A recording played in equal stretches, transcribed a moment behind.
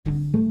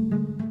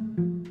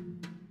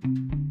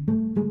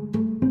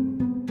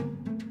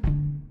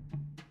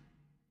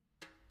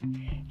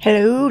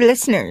Hello,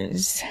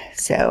 listeners.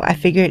 So I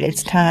figured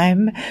it's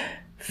time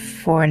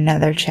for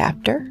another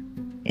chapter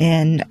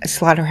in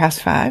Slaughterhouse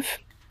 5.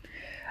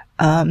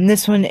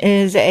 This one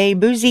is a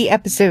boozy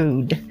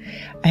episode.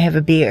 I have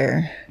a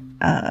beer.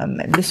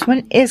 This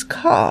one is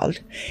called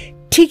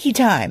Tiki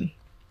Time.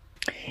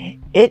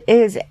 It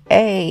is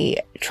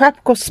a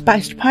tropical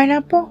spiced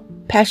pineapple,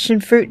 passion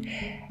fruit,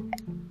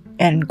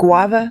 and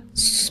guava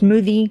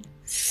smoothie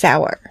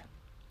sour.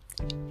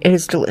 It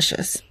is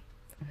delicious.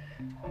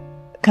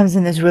 Comes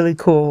in this really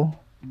cool,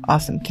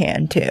 awesome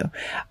can too.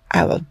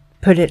 I will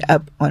put it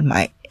up on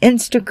my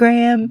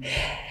Instagram,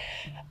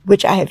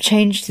 which I have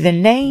changed the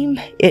name.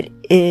 It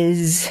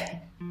is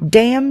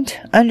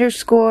damned_book_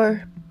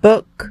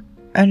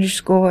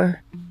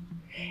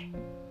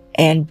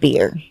 and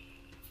beer.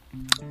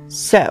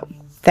 So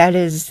that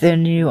is the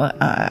new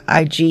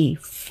IG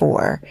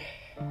for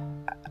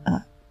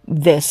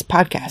this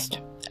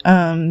podcast.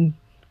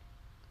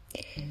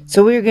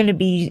 So we're going to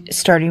be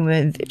starting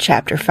with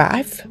chapter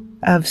 5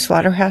 of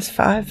Slaughterhouse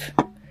 5.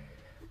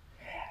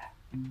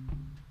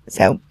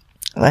 So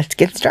let's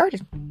get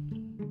started.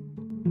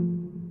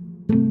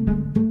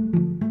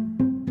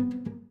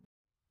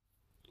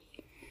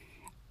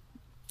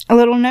 A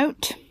little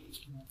note.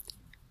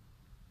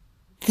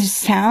 The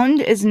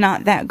sound is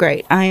not that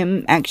great. I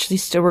am actually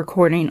still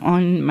recording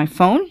on my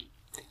phone.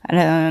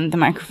 The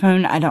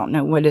microphone, I don't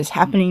know what is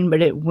happening,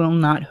 but it will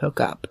not hook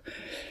up.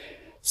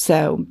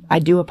 So I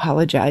do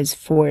apologize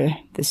for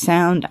the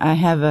sound. I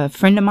have a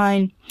friend of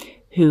mine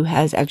who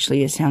has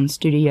actually a sound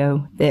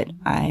studio that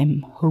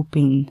I'm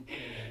hoping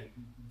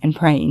and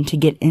praying to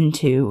get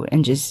into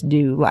and just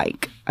do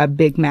like a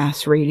big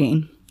mass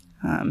reading.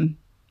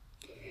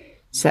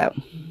 So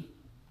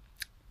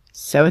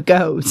it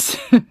goes.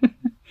 All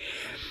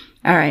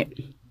right.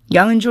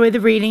 Y'all enjoy the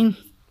reading.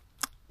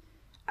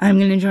 I'm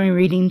going to enjoy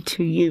reading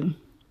to you.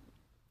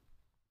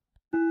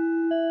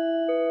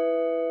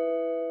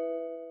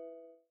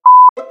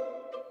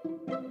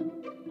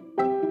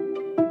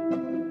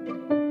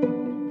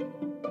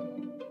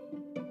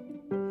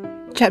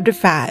 Chapter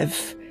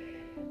 5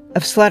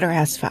 of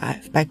Slaughterhouse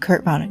 5 by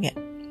Vonnegut.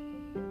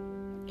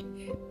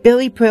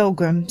 Billy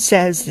Pilgrim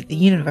says that the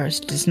universe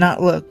does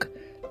not look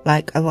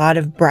like a lot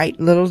of bright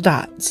little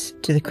dots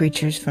to the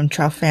creatures from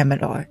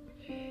Tralfamadore.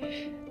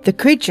 The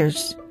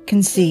creatures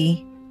can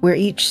see where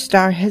each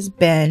star has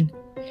been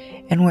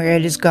and where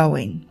it is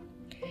going.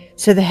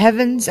 So the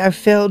heavens are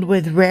filled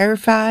with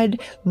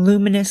rarefied,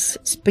 luminous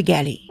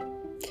spaghetti.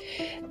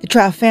 The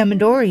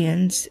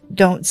Tralfamadorians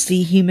don't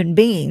see human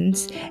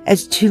beings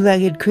as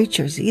two-legged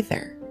creatures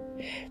either.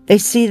 They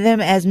see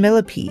them as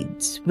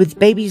millipedes, with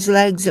babies'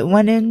 legs at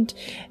one end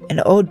and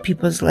old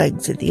people's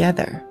legs at the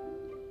other,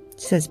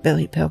 says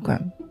Billy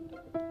Pilgrim.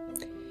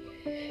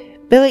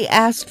 Billy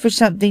asked for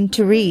something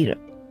to read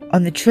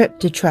on the trip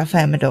to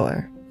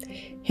Tralfamadore.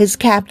 His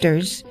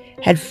captors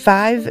had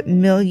 5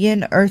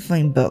 million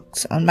Earthling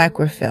books on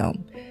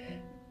microfilm,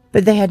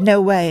 but they had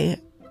no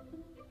way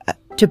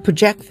to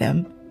project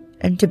them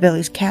into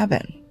Billy's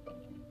cabin.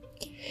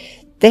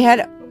 They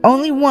had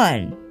only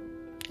one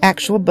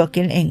actual book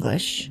in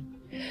English,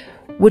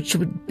 which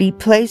would be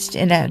placed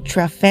in a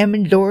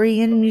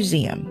Tralfamadorian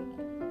museum.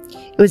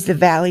 It was The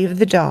Valley of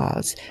the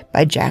Dolls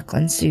by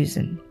Jacqueline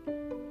Susan.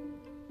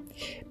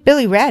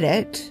 Billy read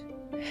it,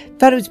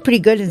 thought it was pretty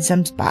good in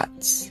some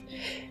spots.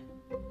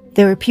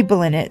 There were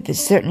people in it that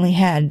certainly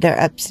had their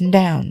ups and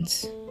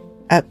downs.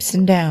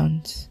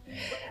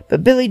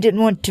 But Billy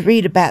didn't want to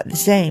read about the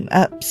same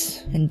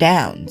ups and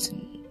downs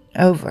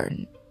over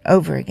and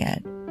over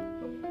again.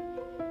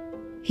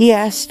 He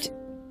asked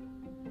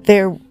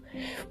there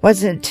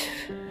wasn't,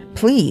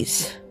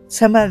 please,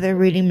 some other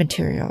reading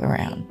material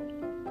around.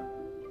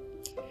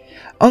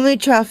 Only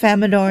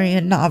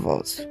Tralfamadorian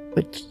novels,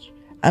 which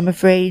I'm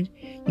afraid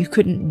you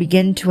couldn't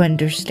begin to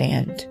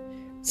understand,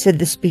 said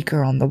the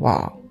speaker on the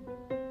wall.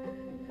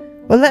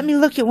 Well, let me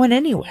look at one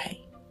anyway.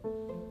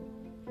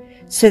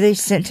 So they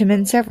sent him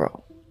in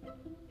several.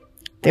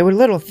 They were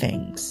little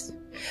things.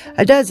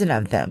 A dozen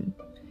of them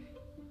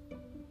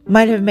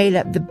might have made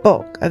up the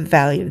bulk of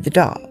Valley of the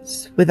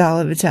Dolls, with all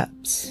of its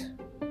ups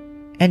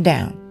and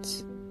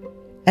downs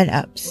and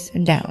ups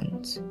and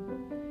downs.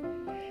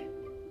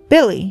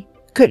 Billy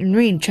couldn't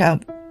read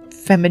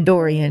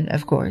Tralfamadorian,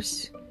 of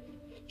course.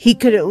 He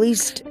could at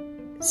least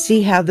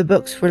see how the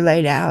books were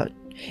laid out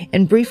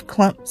in brief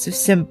clumps of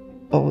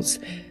symbols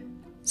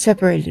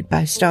separated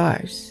by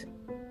stars.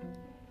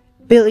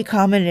 Billy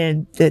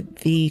commented that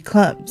the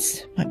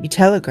clumps might be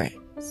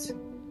telegrams.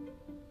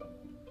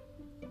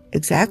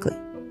 Exactly,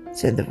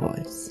 said the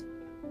voice.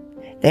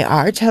 They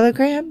are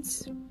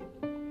telegrams?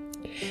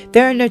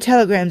 There are no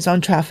telegrams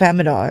on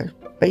Tralfamadore,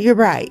 but you're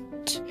right.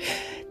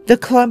 The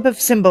clump of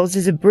symbols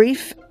is a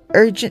brief,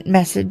 urgent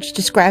message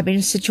describing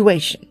a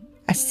situation,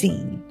 a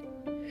scene.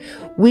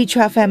 We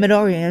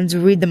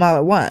Tralfamadorians read them all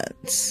at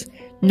once,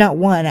 not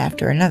one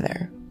after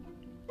another.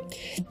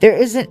 There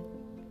isn't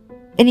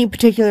any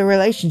particular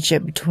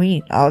relationship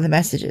between all the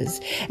messages,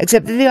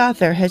 except that the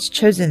author has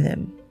chosen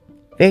them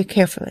very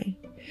carefully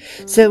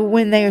So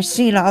when they are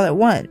seen all at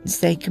once,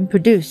 they can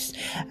produce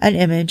an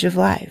image of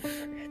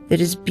life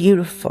that is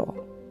beautiful,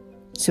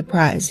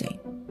 surprising,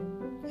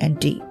 and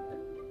deep.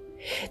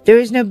 There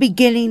is no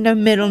beginning, no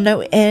middle,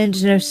 no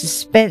end, no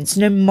suspense,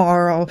 no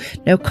moral,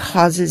 no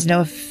causes,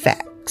 no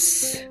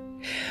effects.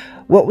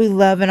 What we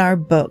love in our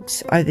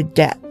books are the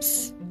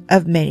depths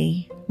of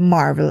many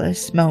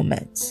marvelous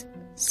moments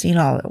seen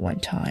all at one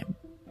time.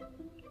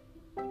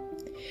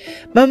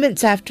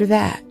 Moments after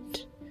that,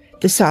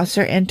 the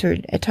saucer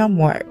entered a time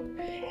warp,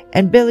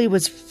 and Billy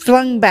was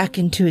flung back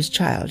into his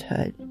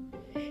childhood.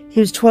 He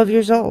was 12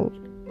 years old,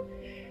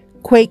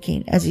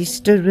 quaking as he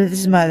stood with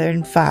his mother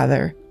and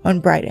father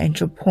on Bright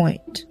Angel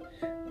Point,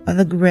 on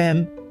the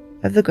rim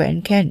of the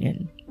Grand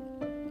Canyon.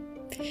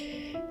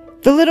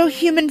 The little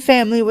human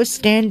family was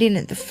standing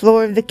at the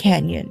floor of the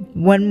canyon,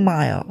 1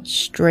 mile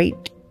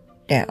straight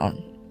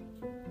down.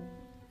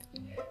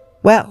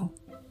 "Well,"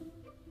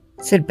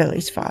 said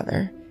Billy's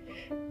father,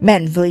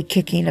 manfully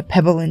kicking a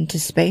pebble into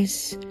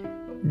space,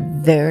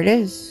 "there it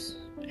is.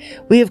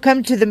 We have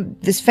come to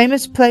this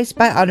famous place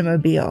by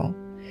automobile.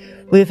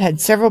 We have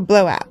had several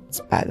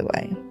blowouts, by the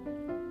way."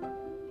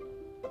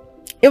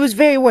 "It was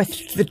very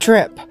worth the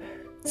trip,"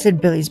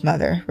 said Billy's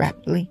mother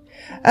rapidly.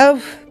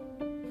 "Oh,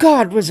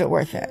 God, was it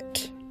worth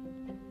it?"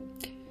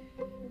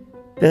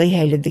 Billy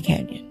hated the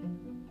canyon.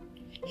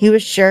 He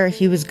was sure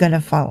he was going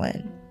to fall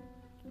in.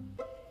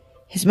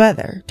 His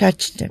mother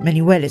touched him and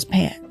he wet his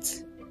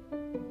pants.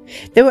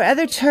 There were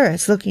other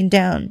tourists looking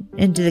down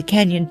into the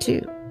canyon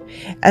too,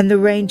 and the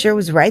ranger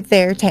was right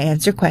there to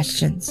answer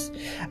questions.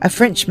 A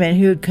Frenchman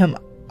who had come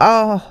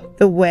all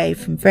the way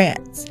from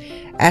France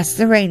asked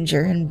the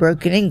ranger in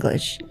broken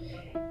English,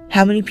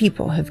 "How many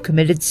people have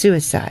committed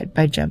suicide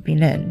by jumping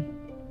in?"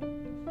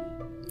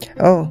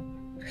 "Oh,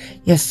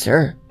 yes,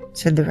 sir,"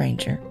 said the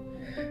ranger.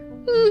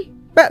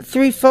 "About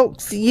 3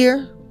 folks a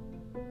year."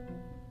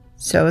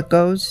 "So it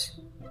goes."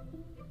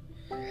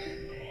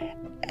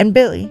 And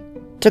Billy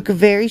took a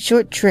very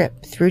short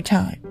trip through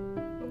time,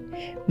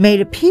 made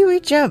a pee-wee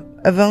jump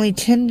of only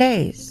 10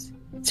 days.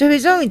 So he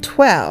was only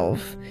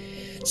 12,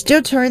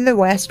 still touring the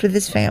West with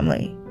his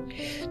family.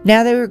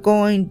 Now they were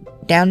going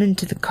down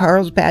into the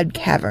Carlsbad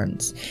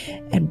Caverns,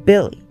 and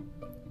Billy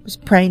was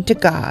praying to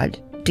God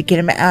to get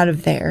him out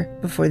of there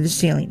before the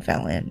ceiling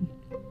fell in.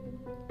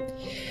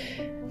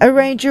 A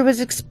ranger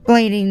was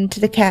explaining to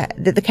that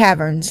the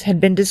caverns had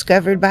been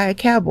discovered by a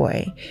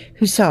cowboy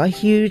who saw a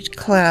huge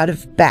cloud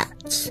of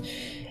bats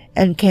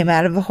and came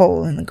out of a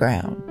hole in the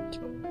ground.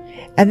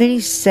 And then he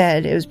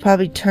said it was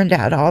probably turned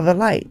out all the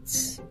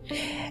lights.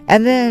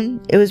 And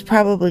then it was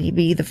probably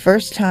be the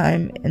first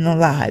time in the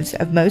lives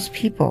of most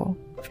people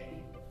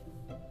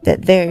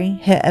that they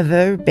had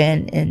ever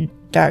been in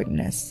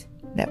darkness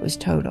that was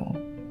total.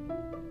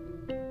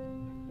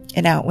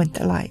 And out went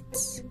the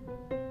lights.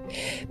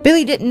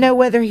 Billy didn't know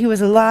whether he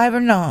was alive or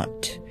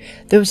not.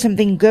 There was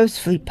something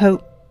ghostly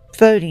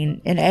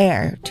floating in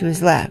air to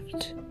his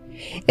left.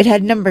 It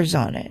had numbers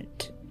on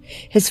it.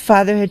 His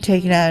father had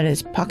taken out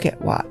his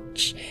pocket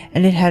watch,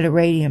 and it had a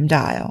radium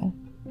dial.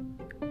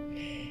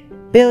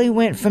 Billy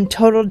went from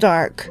total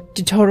dark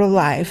to total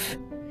life,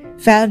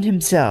 found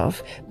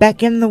himself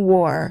back in the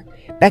war,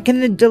 back in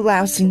the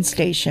delousing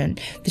station.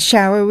 The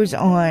shower was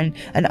on.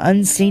 An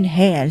unseen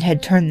hand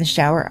had turned the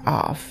shower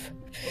off.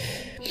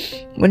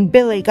 When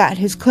Billy got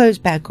his clothes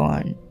back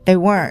on, they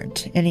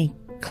weren't any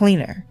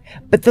cleaner,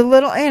 but the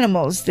little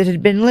animals that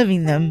had been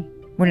living them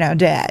were now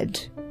dead.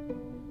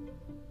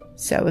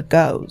 So it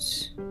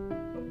goes.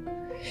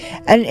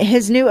 And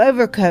his new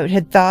overcoat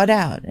had thawed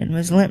out and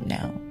was limp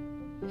now.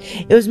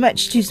 It was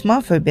much too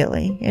small for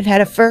Billy. It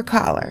had a fur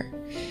collar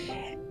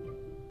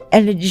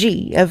and a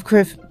G of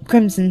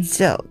crimson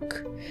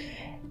silk,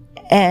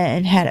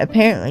 and had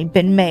apparently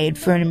been made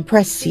for an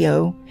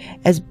impresario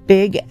as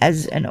big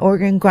as an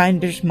organ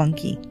grinder's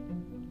monkey,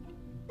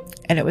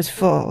 and it was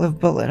full of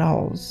bullet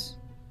holes.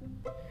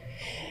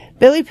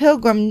 Billy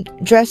Pilgrim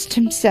dressed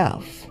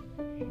himself.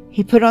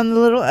 He put on the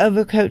little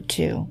overcoat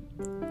too.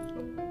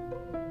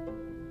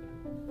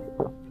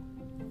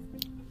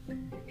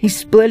 He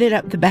split it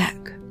up the back.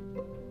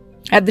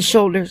 At the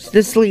shoulders,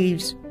 the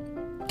sleeves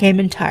came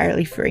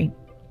entirely free.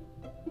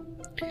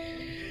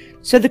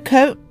 So the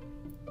coat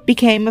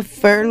became a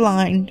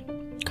fur-lined,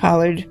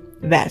 collared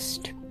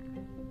vest.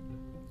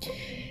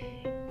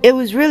 It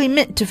was really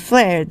meant to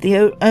flare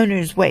the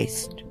owner's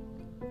waist,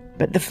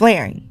 but the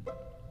flaring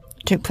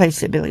took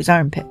place at Billy's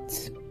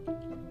armpits.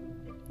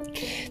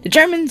 The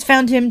Germans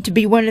found him to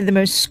be one of the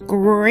most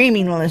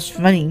screamingly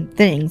funny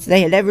things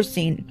they had ever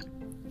seen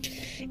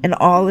in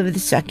all of the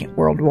Second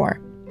World War.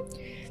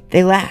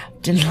 They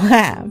laughed and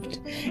laughed,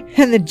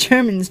 and the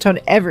Germans told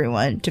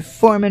everyone to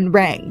form in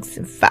ranks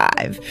of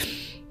 5,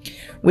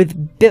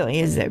 with Billy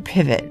as their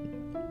pivot.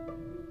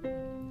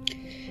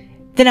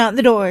 Then out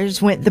the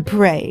doors went the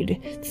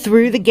parade,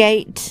 through the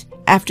gate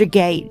after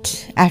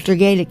gate after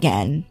gate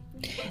again.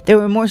 There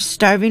were more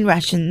starving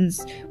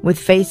Russians with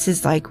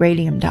faces like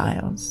radium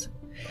dials.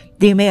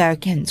 The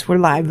Americans were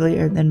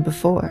livelier than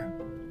before.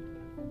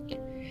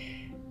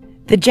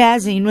 The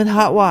jazzing with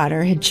hot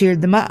water had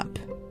cheered them up.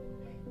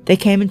 They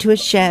came into a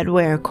shed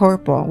where a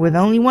corporal with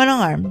only one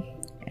arm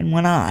and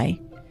one eye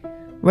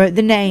wrote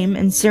the name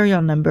and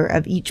serial number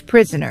of each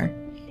prisoner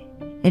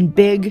in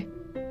big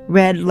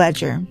red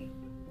ledger.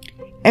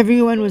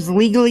 Everyone was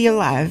legally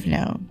alive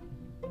now.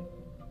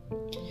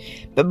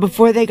 But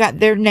before they got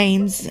their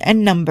names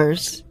and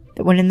numbers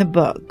that went in the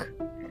book,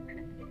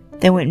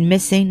 they went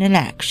missing in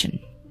action.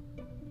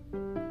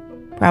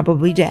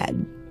 Probably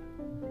dead.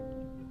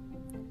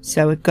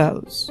 So it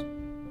goes.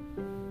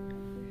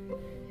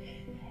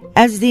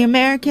 As the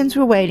Americans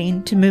were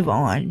waiting to move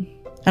on,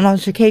 an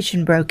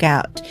altercation broke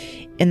out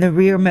in the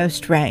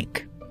rearmost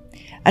rank.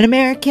 An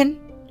American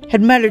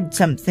had muttered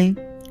something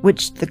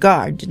which the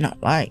guard did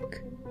not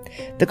like.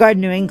 The guard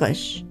knew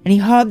English, and he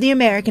hauled the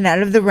American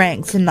out of the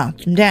ranks and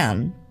knocked him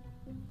down.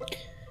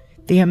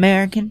 The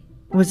American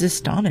was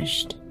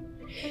astonished.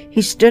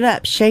 He stood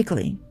up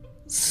shakily,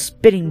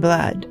 spitting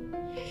blood.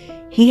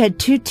 He had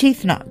 2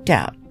 teeth knocked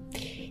out.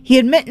 He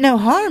had meant no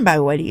harm by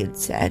what he had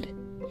said.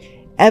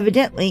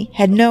 Evidently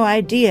had no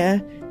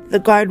idea the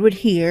guard would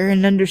hear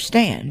and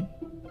understand.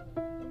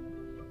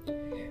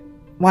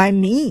 "Why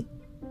me?"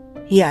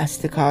 he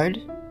asked the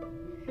guard.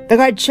 The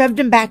guard shoved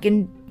him back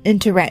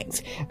into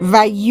ranks.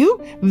 "Why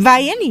you?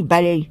 Why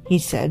anybody?" he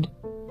said.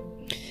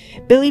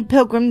 Billy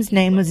Pilgrim's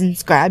name was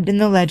inscribed in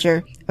the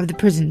ledger of the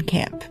prison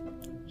camp.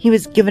 He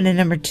was given a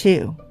number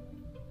 2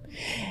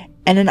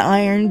 and an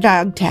iron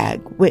dog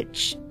tag,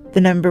 which the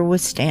number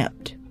was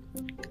stamped.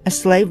 A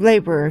slave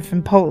laborer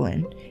from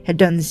Poland had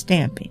done the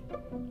stamping.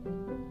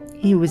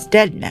 He was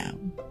dead now.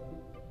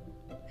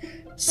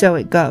 So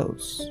it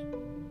goes.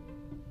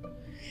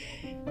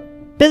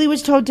 Billy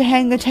was told to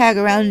hang the tag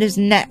around his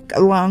neck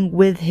along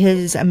with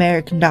his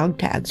American dog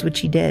tags, which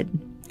he did.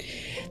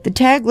 The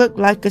tag looked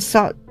like a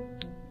salt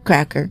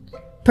cracker,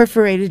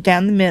 perforated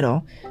down the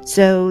middle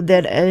so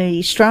that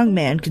a strong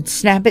man could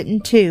snap it in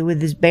 2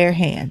 with his bare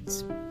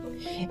hands.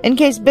 In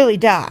case Billy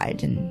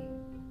died, and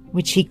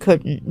which he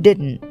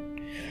didn't,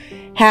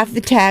 half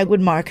the tag would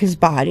mark his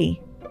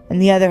body,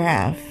 and the other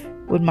half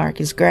would mark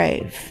his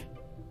grave.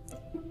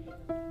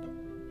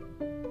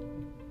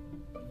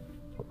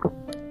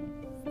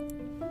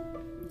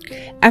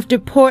 After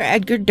poor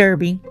Edgar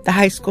Derby, the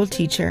high school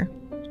teacher,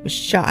 was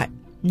shot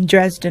in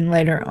Dresden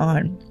later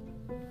on,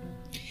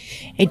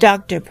 a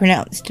doctor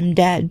pronounced him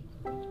dead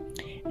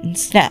and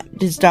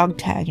snapped his dog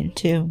tag in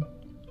 2.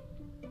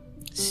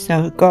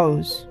 So it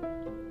goes.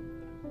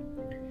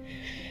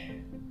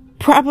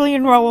 Properly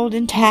enrolled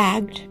and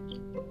tagged,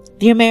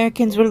 the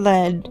Americans were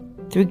led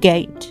through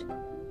gate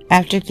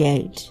after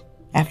gate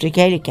after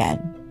gate again.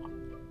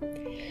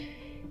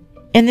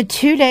 In the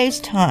 2 days'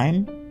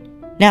 time,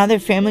 now their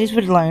families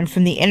would learn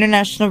from the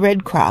International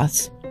Red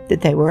Cross that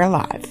they were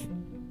alive.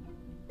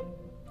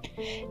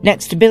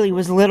 Next to Billy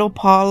was little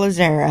Paul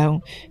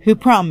Lazaro, who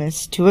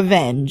promised to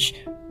avenge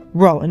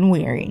Roland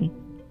Weary.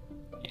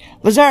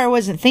 Lazaro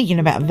wasn't thinking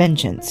about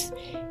vengeance.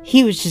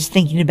 He was just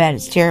thinking about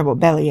his terrible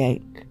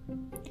bellyache.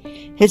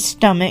 His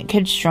stomach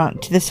had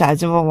shrunk to the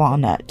size of a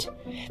walnut.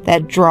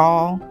 That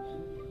drawl,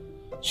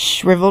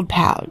 shriveled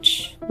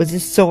pouch was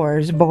as sore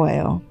as a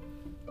boil.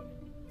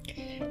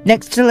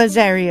 Next to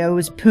Lazario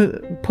was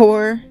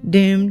poor,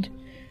 doomed,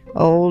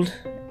 old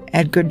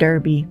Edgar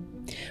Derby,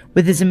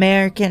 with his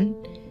American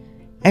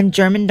and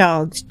German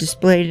dogs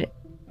displayed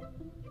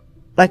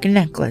like a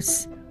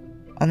necklace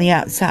on the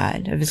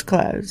outside of his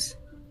clothes.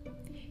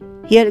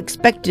 He had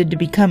expected to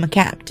become a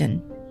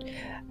captain,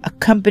 a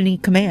company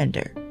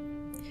commander,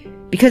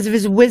 because of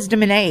his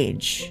wisdom and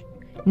age.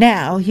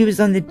 Now he was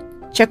on the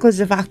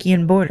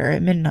Czechoslovakian border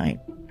at midnight.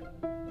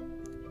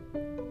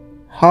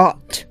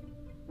 "Halt,"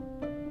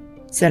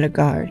 said a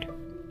guard.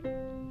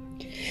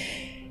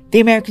 The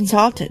Americans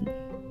halted.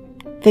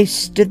 They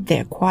stood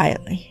there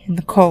quietly in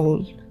the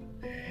cold.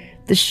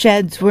 The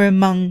sheds were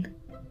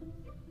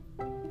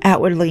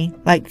outwardly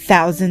like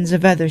thousands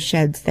of other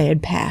sheds they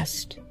had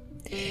passed.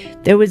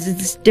 There was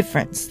this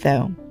difference,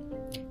 though.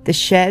 The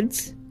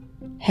sheds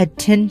had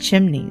 10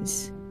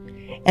 chimneys,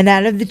 and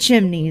out of the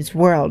chimneys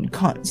whirled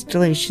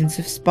constellations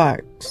of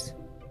sparks.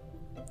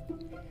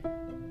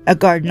 A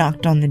guard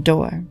knocked on the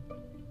door.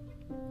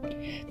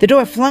 The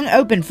door flung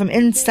open from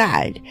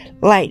inside.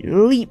 Light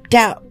leaped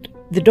out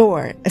the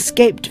door,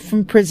 escaped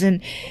from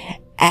prison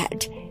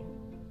at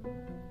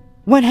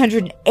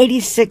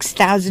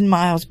 186,000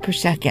 miles per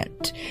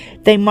second.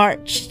 They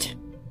marched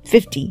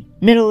 50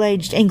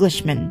 middle-aged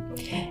Englishmen,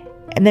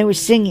 and they were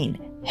singing,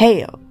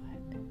 "Hail,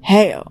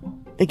 hail,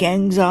 the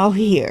gang's all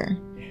here,"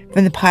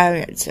 from the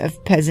pirates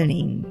of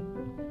Pezzanine.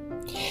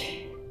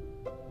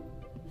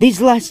 These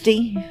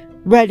lusty,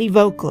 ruddy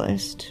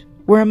vocalists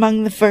were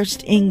among the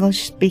first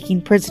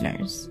English-speaking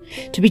prisoners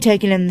to be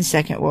taken in the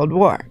Second World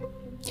War.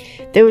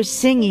 They were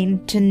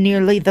singing to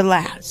nearly the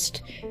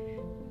last.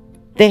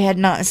 They had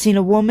not seen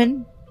a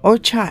woman or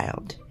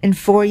child in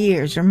 4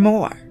 years or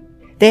more.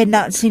 They had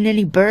not seen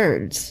any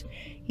birds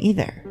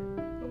either.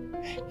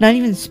 Not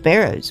even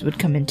sparrows would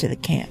come into the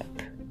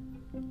camp.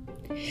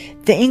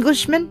 The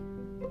Englishmen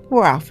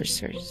were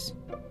officers.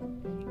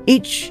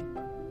 Each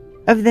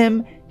of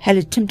them had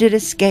attempted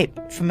escape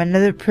from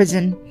another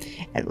prison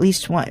at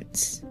least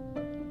once.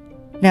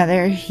 Now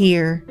they're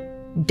here,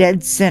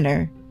 dead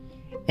center,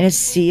 in a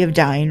sea of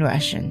dying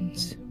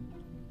Russians.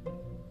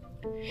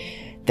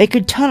 They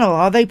could tunnel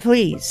all they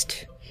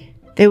pleased.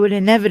 They would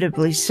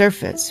inevitably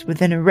surface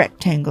within a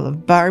rectangle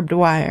of barbed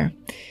wire,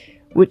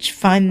 which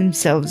find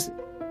themselves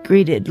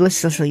greeted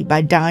listlessly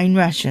by dying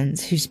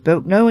Russians who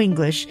spoke no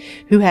English,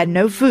 who had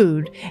no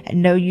food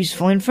and no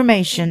useful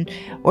information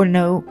or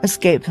no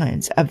escape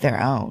plans of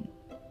their own.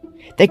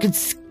 They could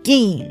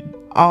scheme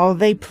all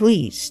they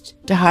pleased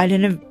to hide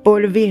in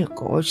aboard a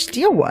vehicle or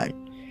steal one,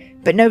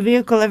 but no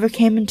vehicle ever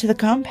came into the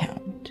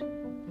compound.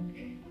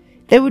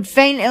 They would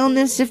feign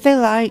illness if they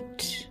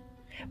liked,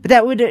 but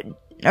that would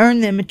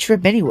earn them a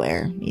trip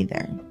anywhere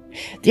either.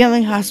 The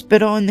only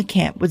hospital in the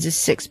camp was a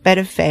 6-bed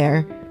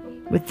affair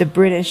with the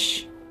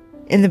British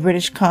in the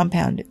British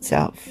compound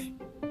itself.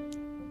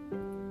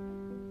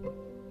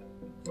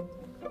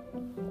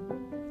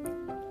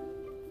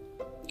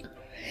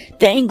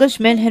 The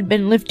Englishmen had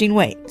been lifting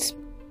weights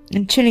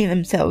and chinning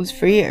themselves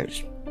for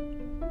years.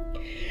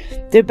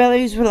 Their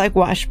bellies were like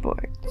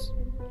washboards.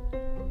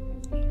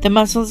 The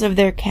muscles of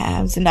their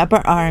calves and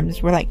upper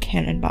arms were like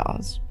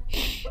cannonballs.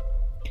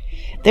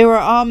 They were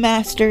all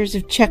masters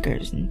of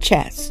checkers and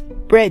chess,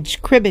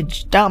 bridge,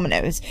 cribbage,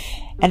 dominoes,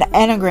 and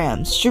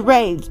anagrams,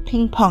 charades,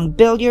 ping-pong,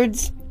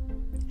 billiards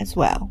as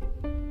well.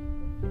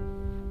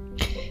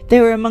 They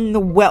were among the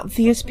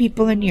wealthiest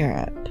people in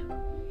Europe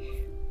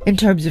in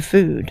terms of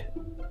food.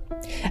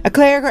 A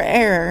clerical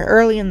error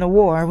early in the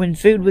war, when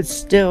food was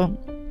still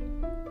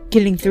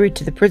getting through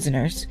to the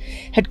prisoners,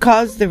 had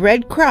caused the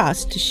Red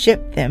Cross to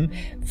ship them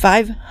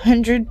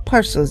 500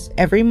 parcels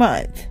every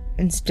month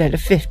instead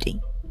of 50.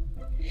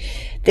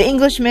 The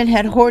Englishmen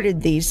had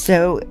hoarded these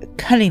so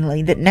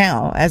cunningly that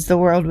now, as the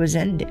war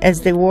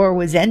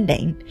was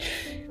ending,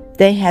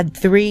 they had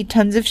 3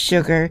 tons of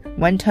sugar,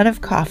 1 ton of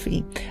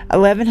coffee,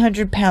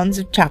 1,100 pounds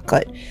of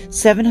chocolate,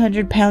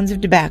 700 pounds of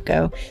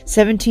tobacco,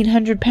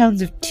 1,700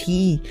 pounds of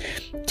tea,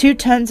 2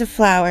 tons of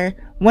flour,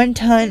 1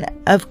 ton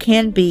of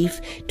canned beef,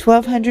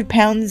 1,200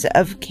 pounds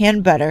of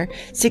canned butter,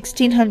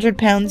 1,600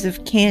 pounds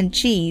of canned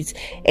cheese,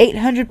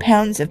 800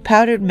 pounds of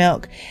powdered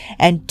milk,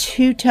 and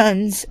 2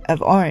 tons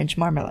of orange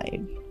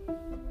marmalade.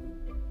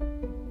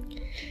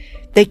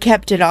 They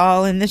kept it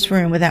all in this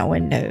room without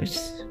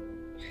windows.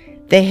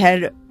 They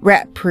had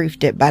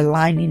rat-proofed it by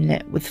lining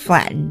it with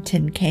flattened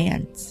tin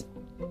cans.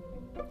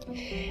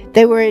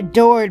 They were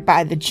adored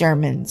by the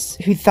Germans,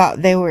 who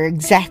thought they were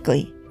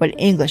exactly what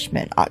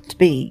Englishmen ought to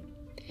be.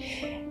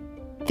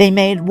 They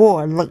made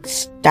war look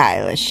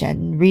stylish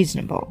and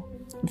reasonable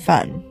and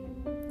fun.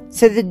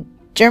 So the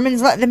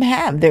Germans let them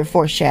have their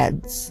 4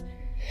 sheds.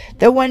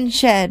 Though one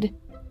shed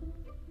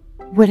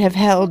would have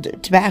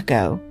held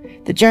tobacco,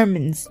 the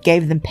Germans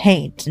gave them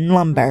paint and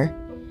lumber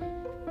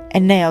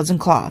and nails and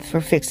cloth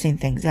for fixing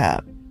things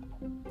up.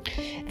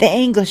 The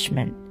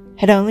Englishmen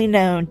had only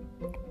known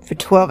for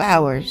 12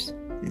 hours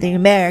that the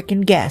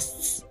American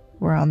guests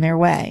were on their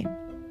way.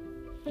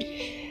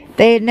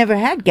 They had never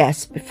had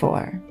guests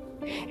before,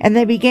 and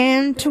they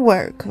began to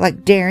work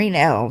like daring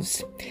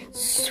elves,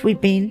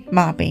 sweeping,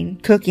 mopping,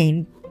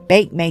 cooking,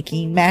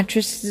 bake-making,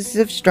 mattresses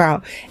of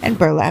straw and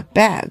burlap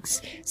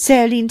bags,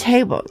 setting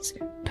tables,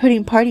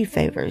 putting party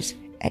favors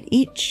at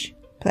each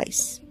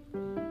place.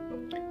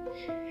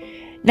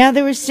 Now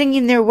they were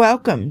singing their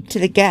welcome to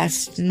the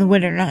guests in the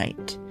winter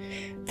night.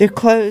 Their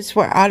clothes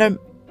were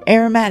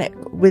aromatic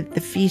with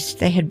the feast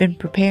they had been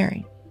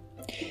preparing.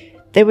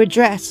 They were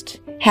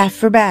dressed half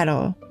for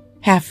battle,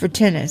 half for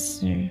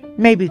tennis, or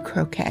maybe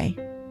croquet.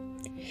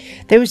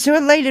 They were so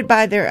elated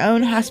by their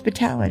own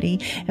hospitality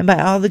and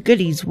by all the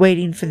goodies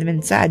waiting for them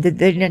inside that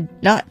they did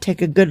not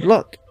take a good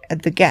look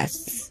at the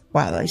guests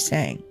while they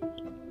sang.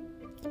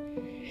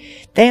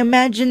 They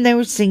imagined they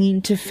were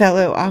singing to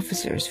fellow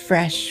officers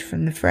fresh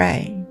from the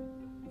fray.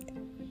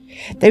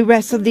 They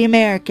wrestled the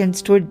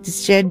Americans toward the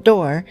shed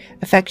door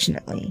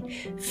affectionately,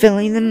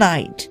 filling the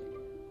night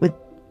with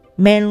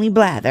manly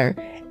blather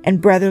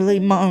and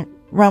brotherly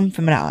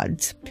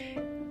rumfanods.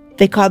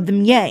 They called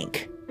them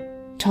Yank,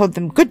 told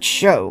them good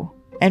show,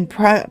 and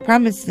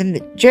promised them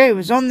that Jerry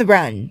was on the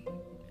run,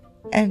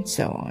 and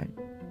so on.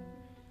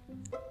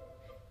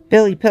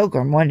 Billy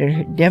Pilgrim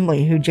wondered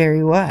dimly who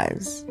Jerry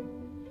was.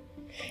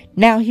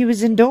 Now he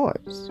was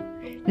indoors,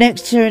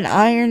 next to an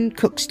iron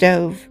cook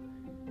stove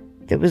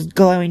that was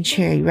glowing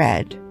cherry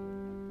red.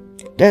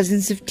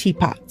 Dozens of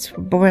teapots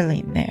were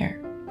boiling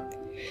there.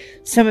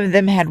 Some of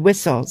them had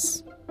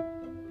whistles,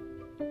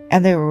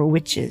 and there were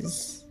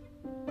witches.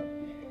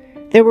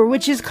 There were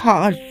witches'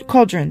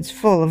 cauldrons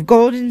full of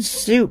golden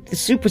soup. The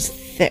soup was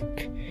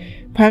thick.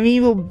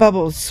 Primeval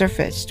bubbles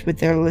surfaced with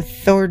their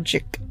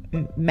lethargic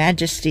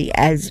majesty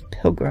as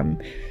Pilgrim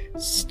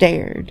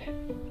stared.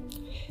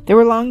 There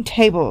were long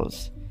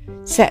tables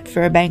set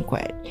for a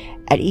banquet.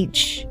 At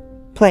each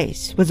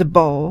place was a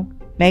bowl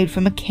made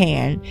from a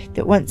can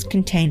that once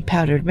contained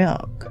powdered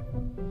milk.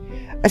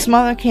 A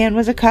smaller can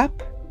was a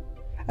cup.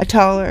 A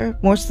taller,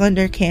 more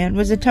slender can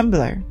was a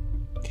tumbler.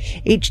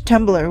 Each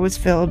tumbler was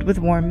filled with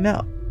warm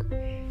milk.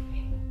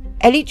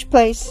 At each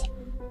place,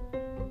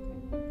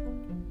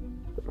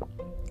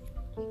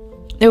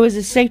 there was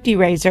a safety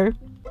razor,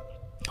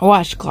 a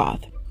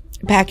washcloth,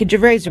 a package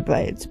of razor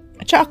blades,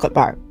 a chocolate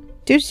bar,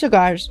 2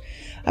 cigars,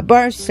 a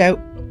bar of soap,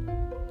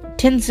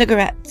 10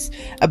 cigarettes,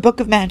 a book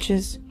of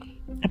matches,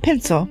 a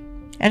pencil,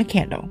 and a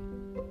candle.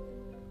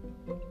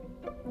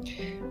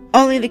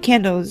 Only the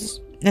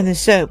candles and the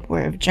soap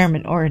were of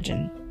German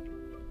origin.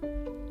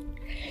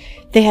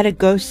 They had a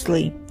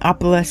ghostly,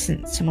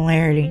 opalescent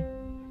similarity.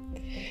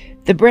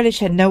 The British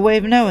had no way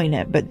of knowing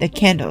it, but the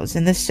candles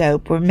and the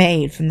soap were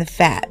made from the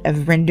fat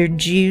of rendered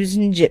Jews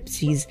and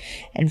gypsies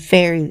and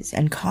fairies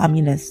and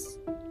communists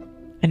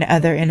and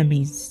other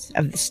enemies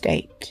of the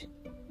state.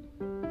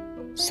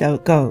 So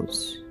it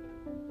goes.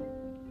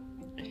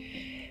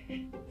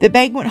 The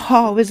banquet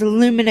hall was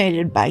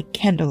illuminated by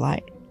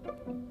candlelight.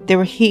 There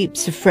were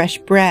heaps of fresh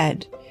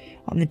bread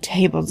on the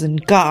tables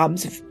and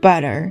gobs of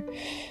butter,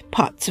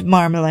 pots of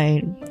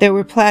marmalade. There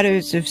were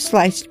platters of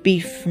sliced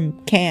beef from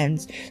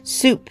cans,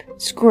 soup,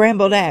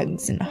 scrambled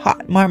eggs, and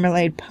hot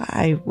marmalade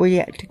pie were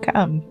yet to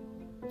come.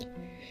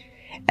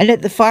 And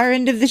at the far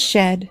end of the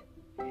shed,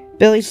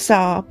 Billy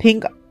saw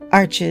pink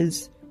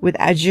arches with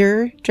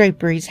azure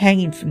draperies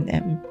hanging from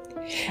them,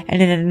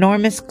 and an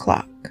enormous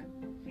clock,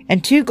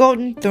 and 2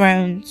 golden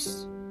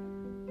thrones,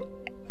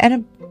 and a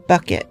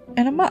bucket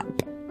and a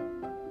mop.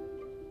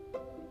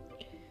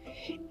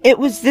 It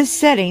was this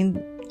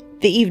setting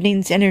the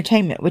evening's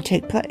entertainment would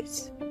take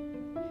place.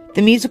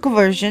 The musical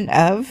version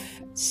of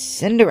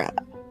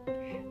Cinderella,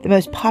 the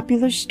most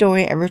popular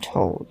story ever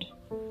told.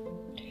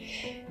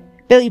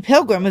 Billy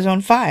Pilgrim was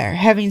on fire,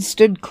 having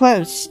stood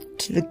close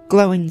to the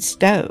glowing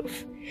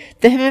stove.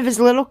 The hem of his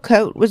little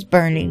coat was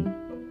burning.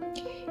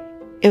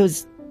 It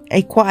was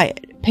a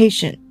quiet,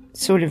 patient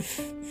sort of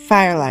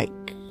fire like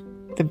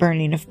the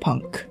burning of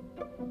punk.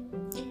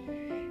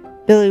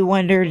 Billy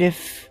wondered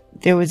if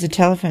there was a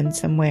telephone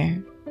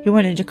somewhere. He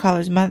wanted to call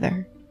his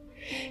mother,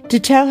 to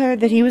tell her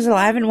that he was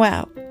alive and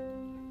well.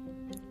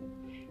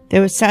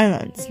 There was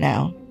silence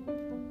now,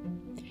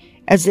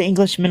 as the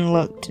Englishmen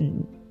looked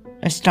in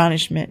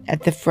astonishment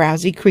at the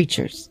frowsy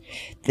creatures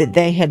that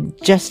they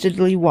had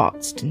justly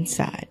waltzed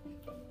inside.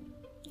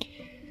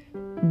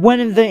 One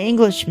of the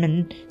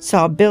Englishmen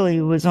saw Billy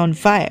was on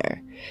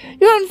fire.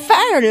 "You're on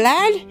fire,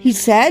 lad," he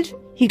said.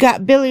 He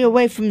got Billy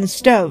away from the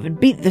stove and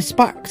beat the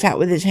sparks out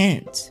with his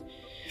hands.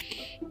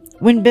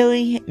 When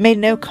Billy made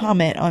no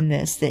comment on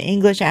this, the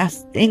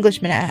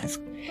Englishman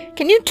asked,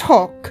 "Can you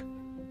talk?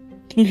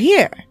 Can you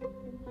hear?"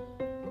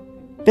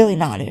 Billy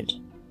nodded.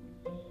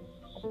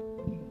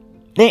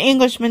 The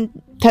Englishman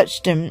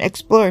touched him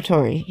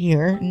exploratory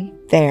here and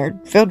there,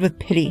 filled with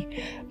pity.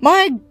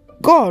 "My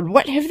God,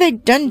 what have they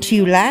done to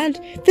you, lad?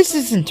 This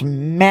isn't a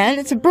man,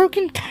 it's a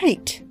broken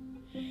kite."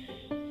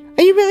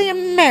 "Are you really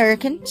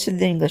American?" said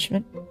the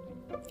Englishman.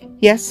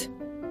 "Yes,"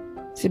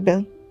 said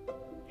Billy.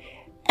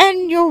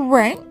 "And your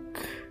rank?"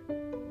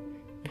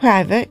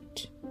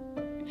 "Private."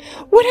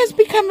 "What has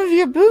become of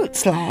your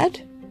boots,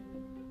 lad?"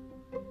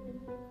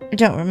 "I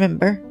don't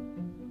remember."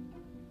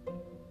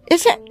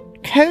 "Is that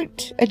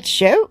coat a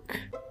joke?"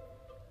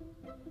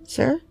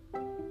 "Sir?"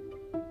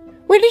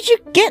 "Where did you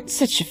get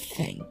such a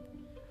thing?"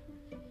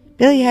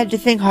 Billy had to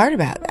think hard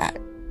about that.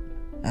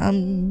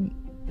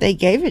 They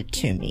gave it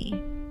to me,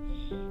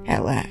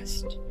 at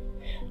last."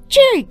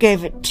 "Jerry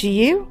gave it to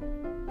you?"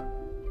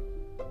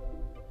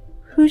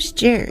 "Who's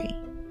Jerry?"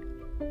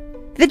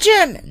 "The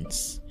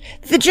Germans.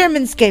 The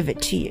Germans gave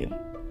it to you."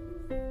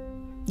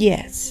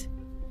 "Yes."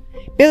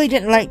 Billy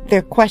didn't like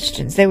their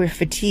questions. They were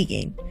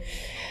fatiguing.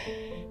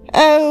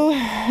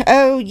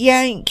 Oh,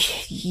 yank,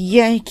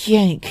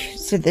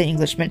 said the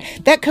Englishman.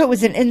 "That coat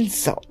was an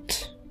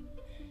insult."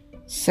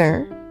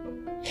 "Sir?"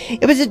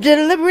 "It was a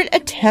deliberate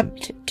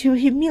attempt to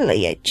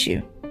humiliate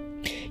you.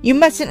 You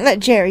mustn't let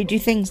Jerry do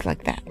things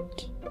like that."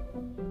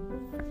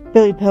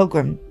 Billy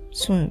Pilgrim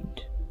swooned.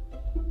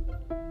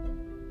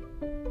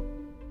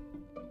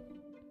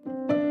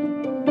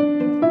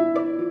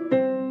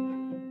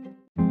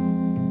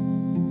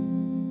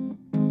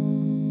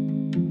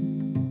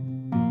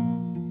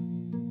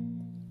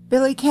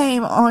 Billy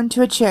came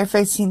onto a chair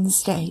facing the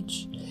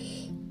stage.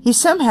 He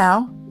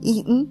somehow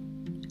eaten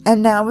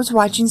and now was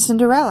watching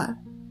Cinderella.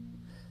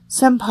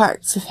 Some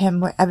parts of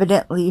him were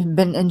evidently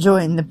been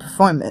enjoying the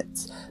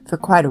performance for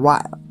quite a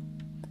while.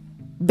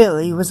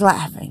 Billy was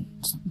laughing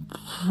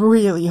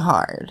really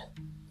hard.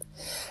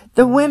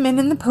 The women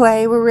in the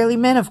play were really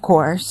men, of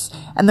course,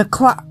 and the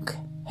clock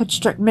had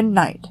struck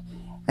midnight,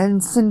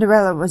 and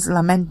Cinderella was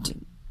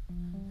lamenting.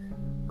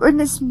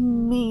 "Goodness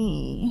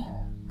me,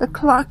 the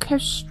clock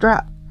has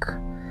struck.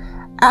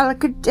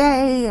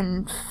 Alackaday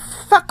and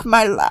fuck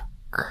my luck."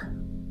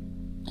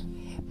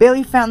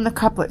 Billy found the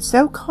couplet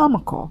so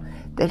comical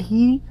that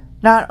he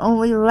not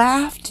only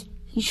laughed,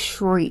 he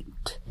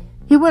shrieked.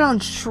 He went on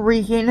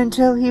shrieking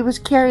until he was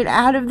carried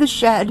out of the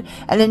shed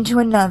and into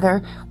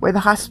another where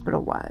the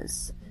hospital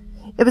was.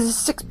 It was a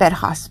 6-bed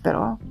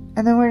hospital,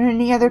 and there weren't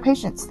any other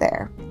patients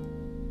there.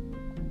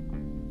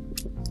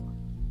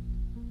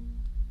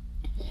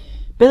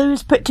 Billy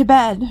was put to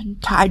bed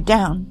and tied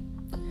down.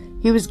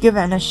 he was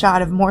given a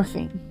shot of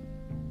morphine.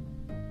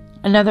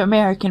 Another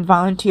American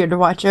volunteered to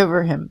watch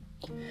over him.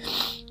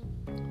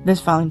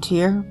 This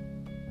volunteer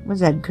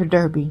was Edgar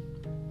Derby,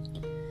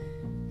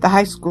 the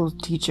high school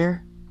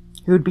teacher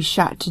who would be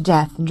shot to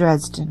death in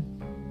Dresden.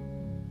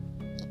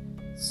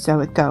 So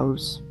it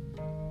goes.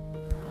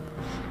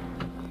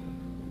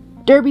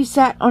 Derby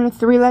sat on a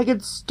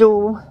three-legged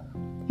stool.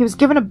 He was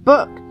given a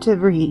book to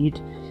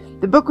read.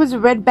 The book was A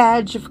Red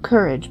Badge of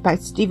Courage by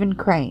Stephen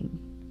Crane.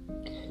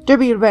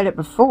 Derby had read it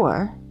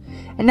before,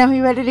 and now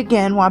he read it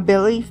again while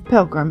Billy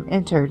Pilgrim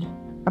entered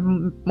a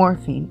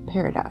morphine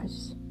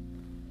paradise.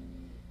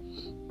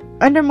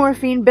 Under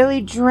morphine,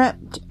 Billy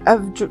dreamt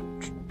of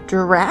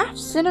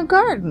giraffes in a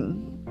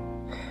garden.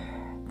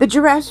 The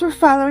giraffes were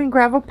following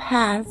gravel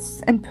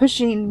paths and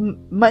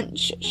pushing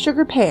munch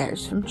sugar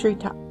pears from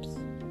treetops.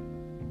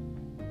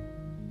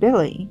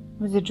 Billy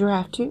was a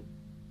giraffe too.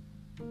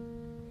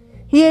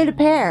 He ate a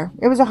pear.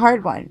 It was a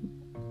hard one.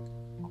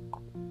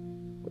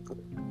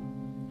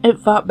 It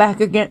fought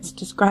back against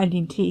his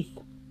grinding teeth.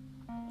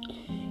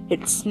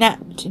 It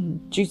snapped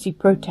in juicy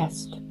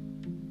protest.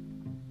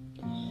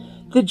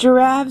 The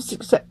giraffes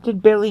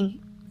accepted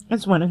Billy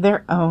as one of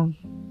their own,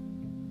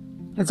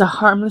 as a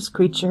harmless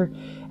creature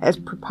as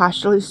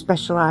preposterously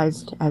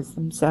specialized as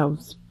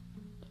themselves.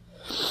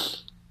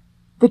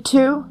 The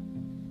two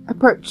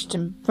approached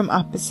him from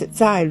opposite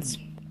sides,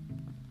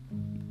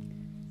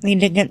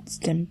 leaned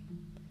against him.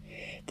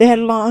 They had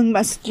long,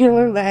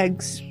 muscular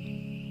legs.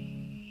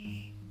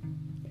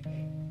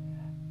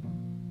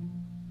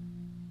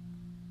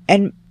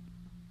 And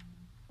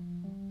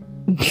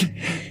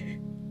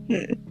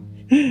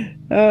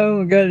oh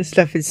my god, this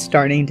stuff is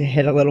starting to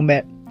hit a little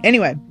bit.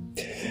 Anyway,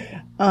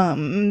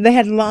 they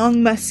had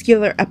long,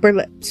 muscular upper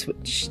lips,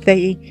 which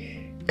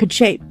they could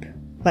shape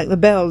like the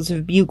bells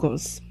of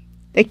bugles.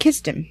 They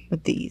kissed him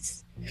with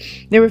these.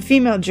 There were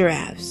female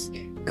giraffes,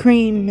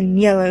 cream and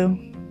yellow.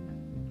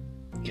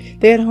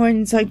 They had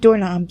horns like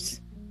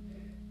doorknobs.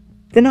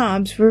 The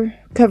knobs were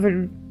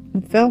covered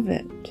with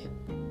velvet.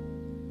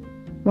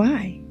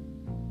 Why?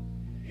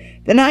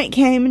 The night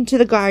came into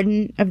the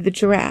garden of the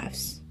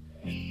giraffes,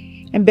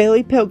 and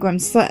Billy Pilgrim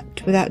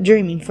slept without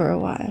dreaming for a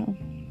while.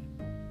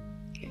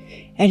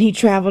 And he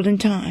traveled in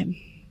time.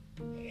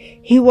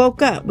 He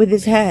woke up with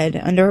his head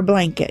under a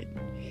blanket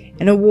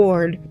in a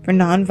ward for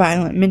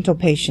nonviolent mental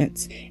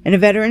patients in a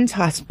veterans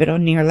hospital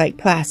near Lake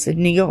Placid,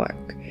 New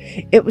York.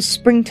 It was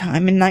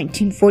springtime in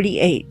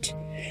 1948,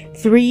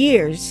 3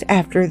 years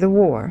after the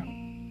war.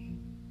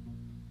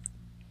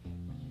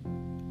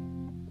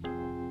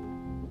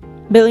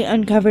 Billy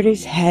uncovered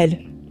his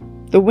head.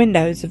 The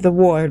windows of the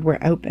ward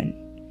were open.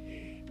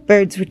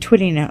 Birds were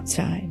twittering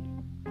outside.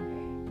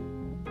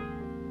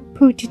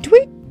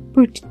 "Pooty-tweet,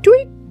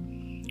 pooty-tweet,"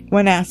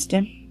 one asked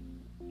him.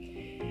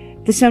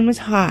 The sun was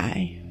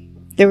high.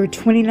 There were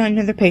 29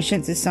 other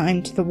patients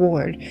assigned to the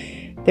ward.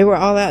 They were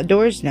all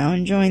outdoors now,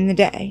 enjoying the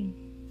day.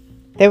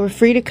 They were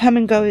free to come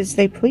and go as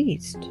they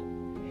pleased,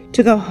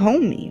 to go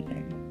home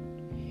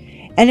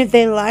even. And if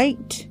they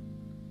liked,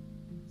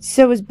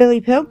 so was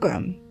Billy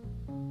Pilgrim.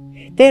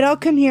 They had all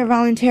come here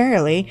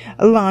voluntarily,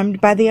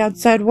 alarmed by the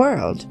outside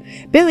world.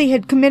 Billy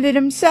had committed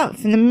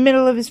himself in the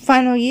middle of his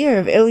final year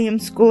of Ilium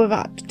School of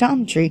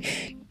Optometry.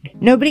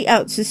 Nobody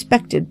else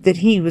suspected that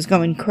he was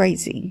going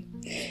crazy.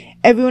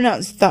 Everyone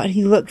else thought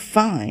he looked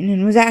fine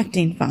and was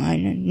acting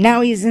fine, and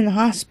now he's in the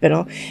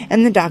hospital,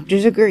 and the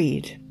doctors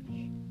agreed.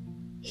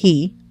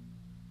 He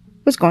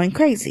was going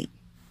crazy.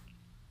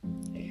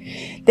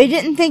 They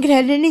didn't think it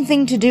had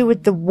anything to do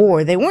with the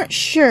war. They weren't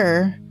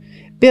sure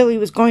Billy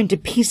was going to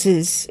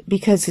pieces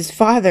because his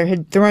father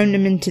had thrown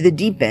him into the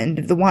deep end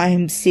of the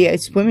YMCA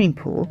swimming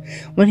pool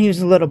when he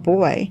was a little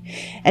boy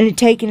and had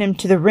taken him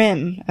to the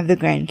rim of the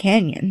Grand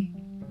Canyon.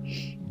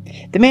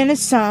 The man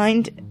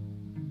assigned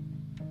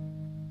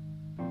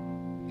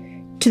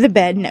to the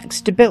bed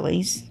next to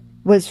Billy's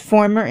was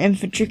former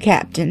infantry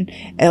captain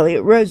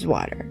Elliot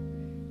Rosewater.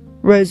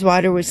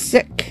 Rosewater was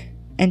sick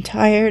and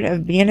tired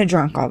of being a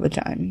drunk all the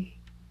time.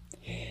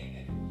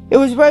 It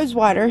was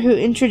Rosewater who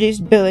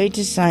introduced Billy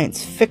to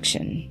science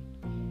fiction,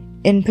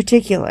 in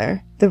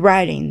particular, the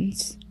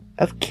writings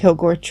of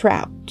Kilgore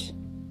Trout,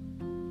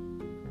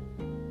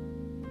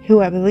 who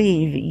I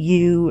believe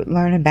you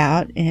learn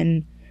about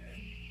in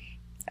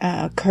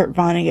Kurt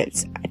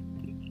Vonnegut's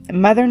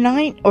Mother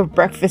Night or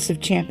Breakfast of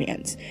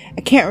Champions.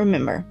 I can't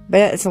remember,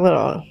 but it's a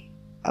little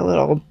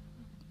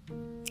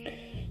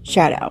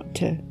shout out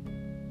to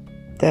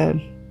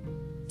the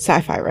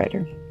sci-fi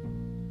writer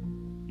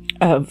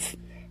of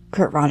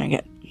Kurt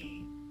Vonnegut.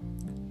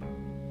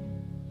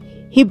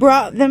 He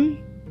brought them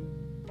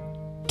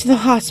to the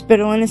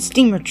hospital in a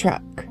steamer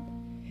truck.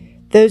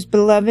 Those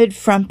beloved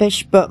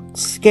frumpish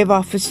books gave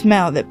off a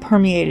smell that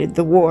permeated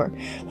the war,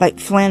 like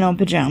flannel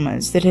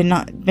pajamas that had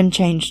not been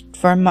changed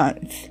for a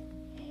month.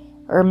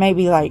 Or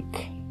maybe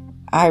like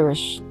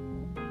Irish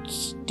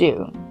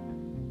stew.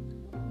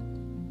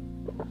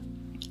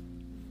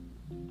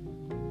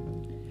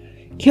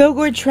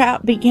 Kilgore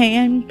Trout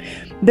became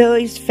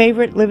Billy's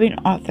favorite living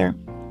author.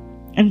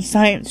 and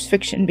science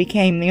fiction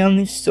became the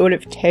only sort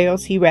of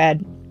tales he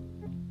read.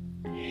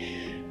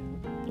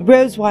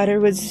 Rosewater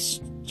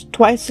was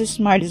twice as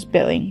smart as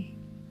Billy,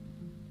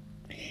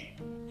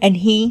 and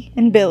he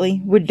and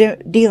Billy were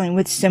dealing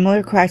with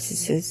similar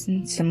crises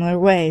in similar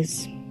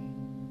ways.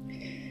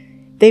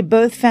 They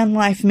both found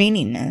life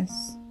meaningless,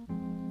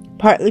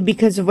 partly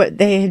because of what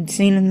they had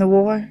seen in the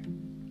war.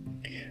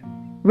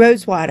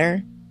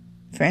 Rosewater,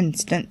 for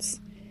instance,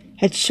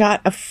 had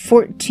shot a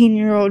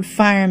 14-year-old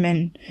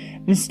fireman,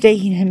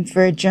 mistaking him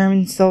for a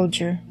German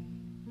soldier.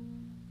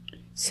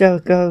 So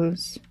it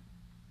goes.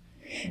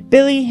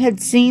 Billy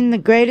had seen the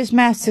greatest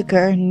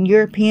massacre in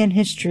European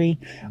history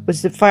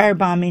was the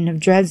firebombing of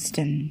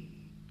Dresden.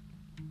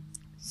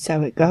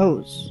 So it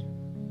goes.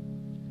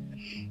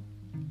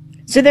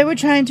 So they were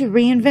trying to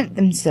reinvent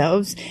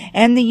themselves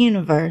and the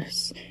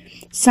universe.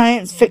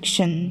 Science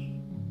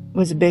fiction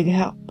was a big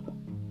help.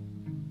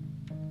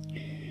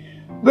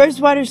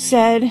 Rosewater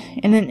said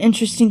in an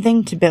interesting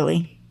thing to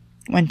Billy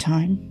one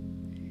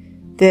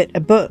time that a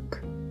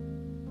book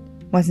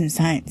wasn't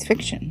science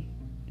fiction.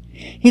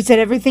 He said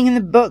everything in the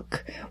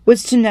book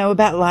was to know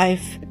about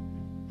life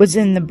was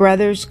in The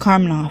Brothers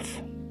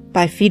Karamazov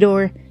by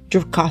Fyodor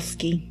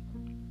Dostoevsky.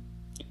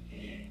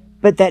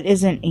 But that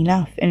isn't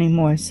enough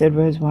anymore, said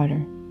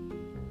Rosewater.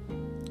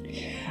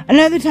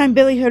 Another time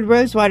Billy heard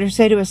Rosewater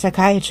say to a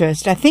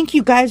psychiatrist, I think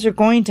you guys are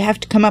going to have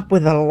to come up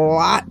with a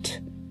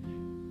lot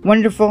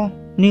wonderful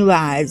new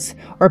lies,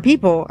 or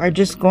people are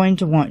just going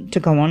to want to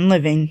go on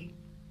living.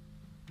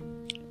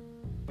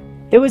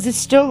 There was a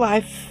still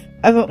life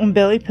of it on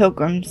Billy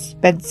Pilgrim's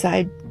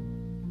bedside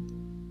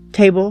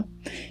table,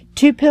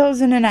 2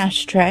 pills in an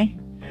ashtray,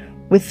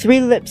 with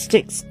 3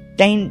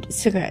 lipstick-stained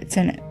cigarettes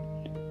in it.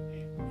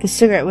 The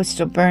cigarette was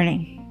still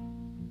burning,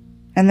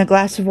 and the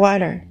glass of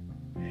water.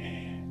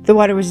 The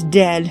water was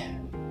dead.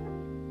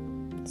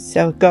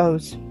 So it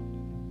goes.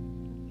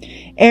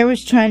 Air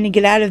was trying to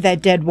get out of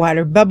that dead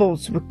water.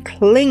 Bubbles were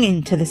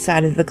clinging to the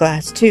side of the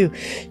glass, too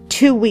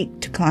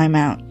weak to climb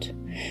out.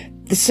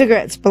 The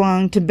cigarettes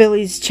belonged to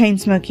Billy's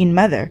chain-smoking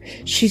mother.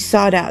 She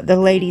sought out the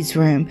ladies'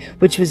 room,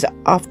 which was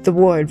off the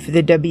ward for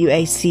the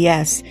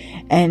WACS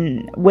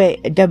and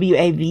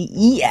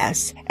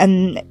WAVES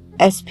and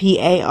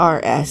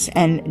SPARS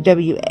and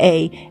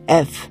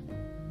WAFS,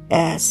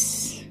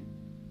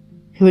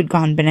 who had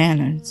gone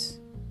bananas.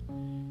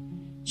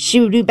 She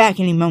would be back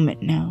any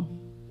moment now.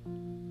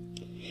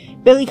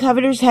 Billy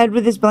covered his head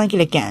with his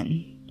blanket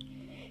again.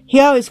 He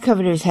always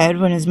covered his head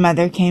when his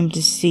mother came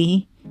to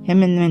see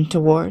him in the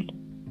mental ward.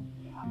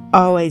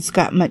 Always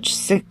got much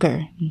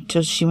sicker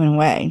until she went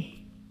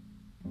away.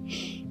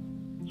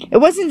 It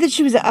wasn't that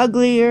she was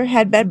ugly or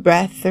had bad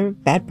breath or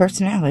bad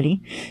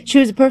personality. She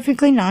was a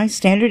perfectly nice,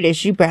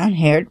 standard-issue,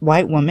 brown-haired,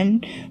 white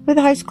woman with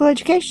a high school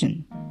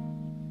education.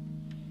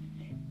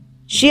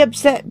 She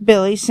upset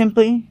Billy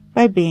simply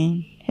by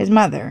being his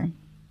mother.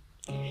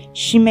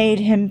 She made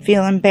him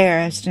feel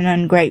embarrassed and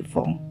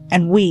ungrateful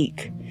and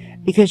weak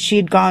because she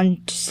had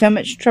gone to so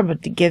much trouble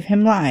to give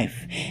him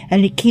life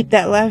and to keep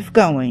that life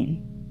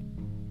going.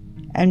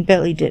 And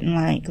Billy didn't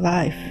like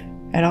life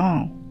at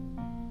all.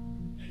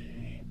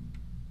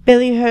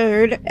 Billy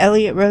heard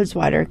Elliot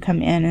Rosewater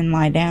come in and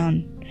lie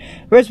down.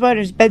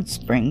 Rosewater's bed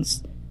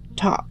springs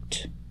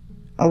talked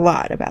a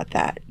lot about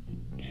that.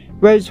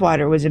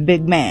 Rosewater was a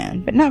big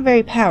man, but not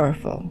very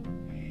powerful.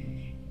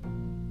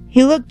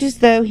 He looked as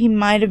though he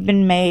might have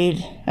been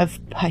made of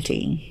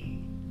putty.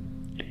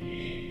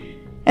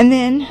 And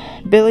then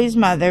Billy's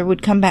mother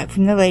would come back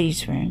from the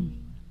ladies'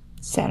 room,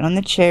 sat on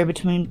the chair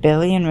between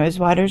Billy and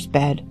Rosewater's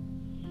bed.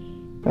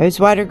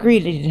 Rosewater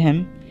greeted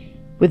him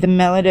with a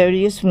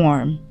melodious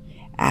warmth,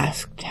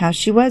 asked how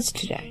she was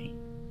today.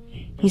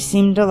 He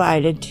seemed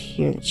delighted to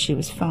hear that she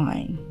was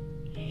fine.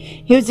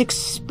 He was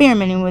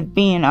experimenting with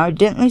being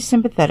ardently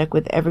sympathetic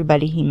with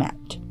everybody he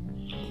met.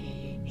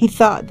 He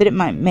thought that it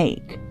might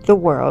make the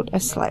world a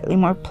slightly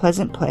more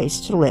pleasant place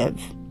to live.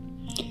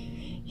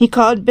 He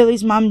called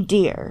Billy's mom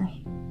dear.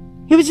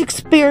 He was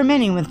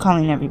experimenting with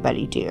calling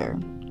everybody dear.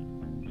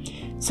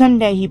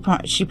 Someday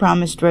she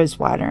promised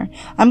Rosewater,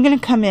 I'm going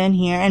to come in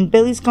here and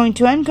Billy's going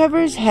to uncover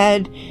his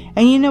head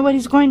and you know what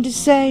he's going to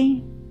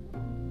say?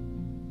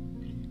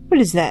 What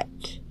is that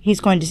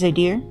he's going to say,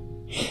 dear?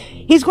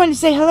 He's going to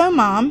say, hello,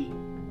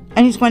 Mom.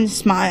 And he's going to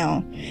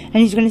smile. And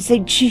he's going to say,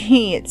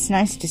 gee, it's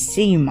nice to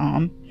see you,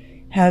 Mom.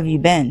 How have you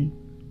been?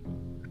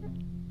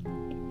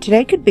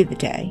 Today could be the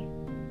day.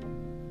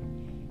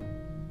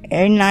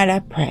 Every night I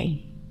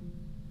pray.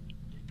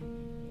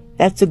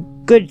 That's a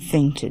good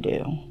thing to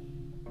do.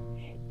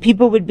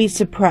 People would be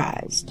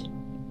surprised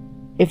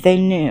if they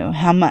knew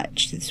how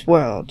much this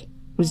world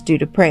was due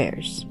to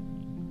prayers.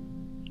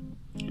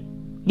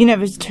 You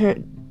never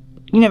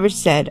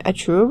said a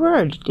truer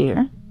word,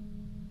 dear.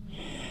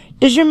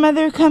 Does your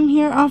mother come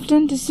here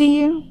often to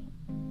see you?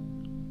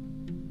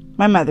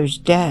 My mother's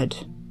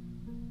dead,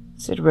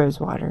 said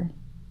Rosewater.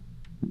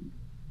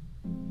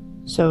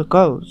 So it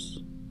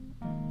goes.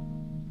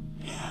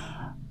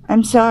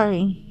 I'm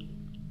sorry.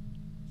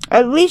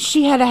 At least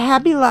she had a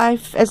happy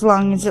life as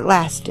long as it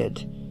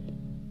lasted.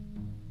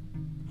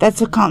 That's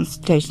a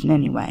consultation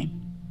anyway.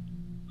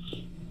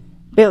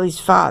 Billy's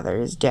father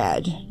is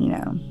dead,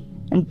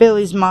 and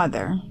Billy's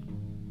mother.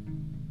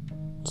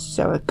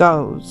 So it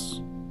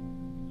goes.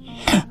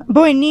 A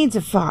boy needs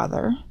a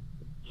father.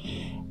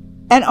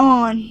 And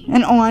on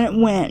it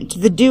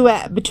went, the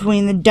duet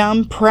between the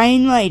dumb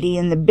praying lady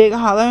and the big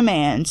hollow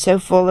man, so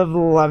full of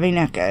loving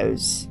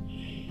echoes.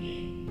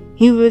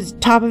 He was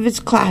top of his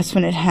class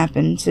when it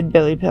happened, said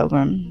Billy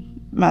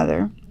Pilgrim,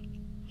 mother.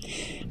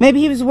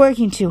 Maybe he was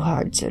working too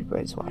hard, said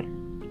Rosewater.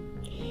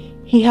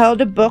 He held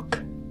a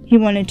book he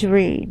wanted to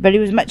read, but he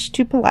was much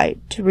too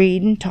polite to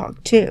read and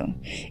talk too.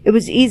 It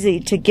was easy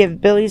to give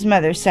Billy's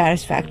mother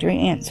satisfactory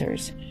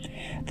answers.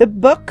 The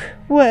book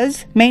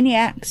was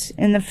Maniacs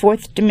in the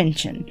Fourth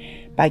Dimension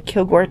by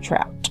Kilgore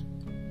Trout.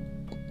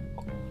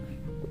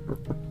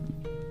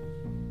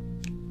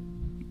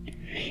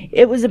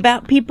 It was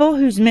about people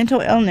whose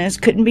mental illness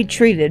couldn't be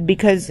treated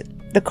because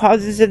the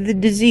causes of the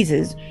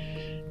diseases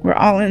were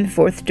all in the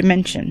fourth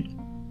dimension.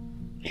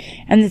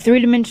 And the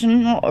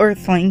three-dimensional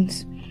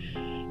earthlings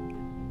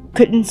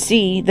couldn't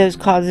see those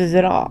causes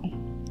at all,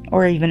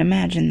 or even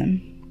imagine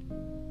them.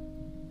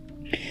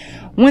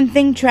 One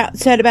thing Trout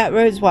said about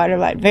Rosewater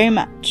liked very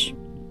much,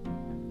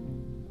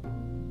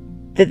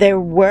 that there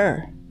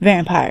were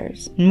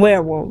vampires and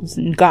werewolves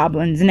and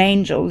goblins and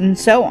angels and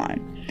so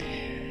on.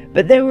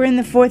 But they were in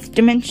the fourth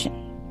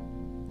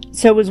dimension.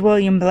 So was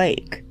William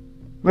Blake,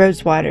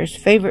 Rosewater's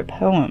favorite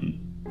poem,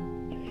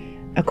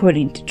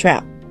 according to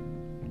Trout.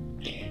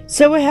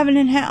 So were heaven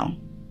and hell.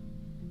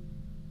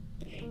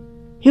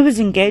 He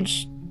was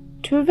engaged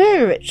to a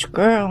very rich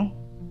girl,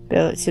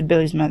 said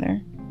Billy's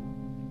mother.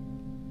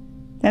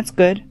 That's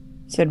good,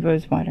 said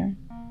Rosewater.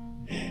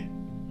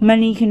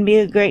 Money can be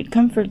a great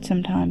comfort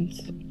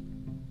sometimes.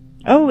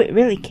 Oh, it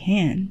really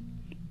can.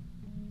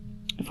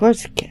 Of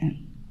course it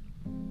can.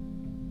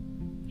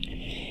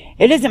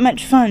 It isn't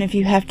much fun if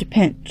you have to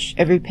pinch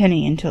every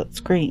penny until it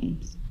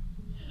screams.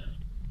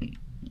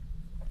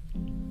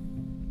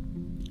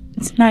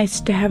 It's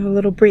nice to have a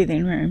little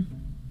breathing room.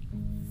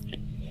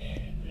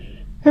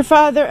 Her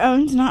father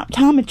owns an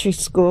optometry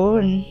school,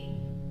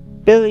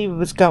 and Billy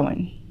was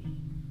going.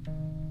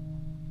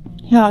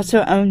 He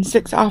also owns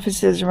 6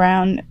 offices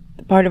around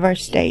the part of our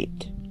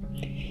state.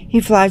 He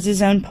flies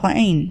his own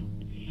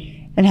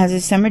plane and has a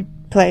summer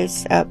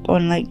place up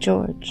on Lake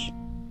George.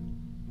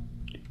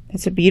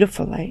 It's a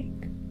beautiful lake.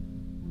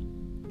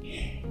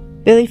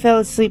 Billy fell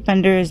asleep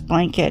under his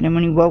blanket, and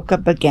when he woke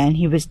up again,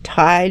 he was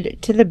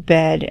tied to the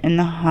bed in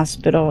the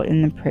hospital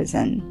in the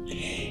prison.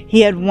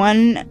 He had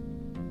one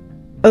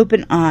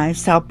open eye,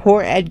 saw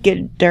poor Edgar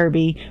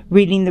Derby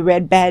reading The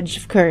Red Badge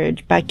of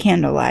Courage by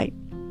candlelight.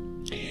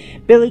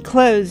 Billy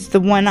closed the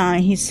one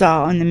eye he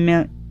saw in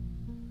the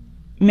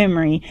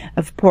memory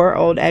of poor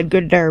old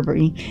Edgar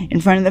Derby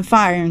in front of the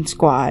firing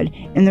squad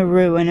in the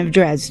ruin of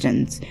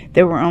Dresden's.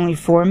 There were only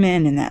 4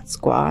 men in that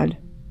squad.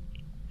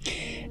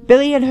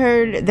 Billy had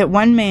heard that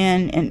one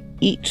man in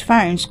each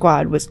firing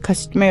squad was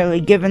customarily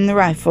given the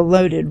rifle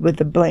loaded with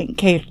a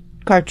blank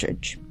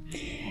cartridge.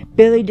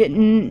 Billy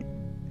didn't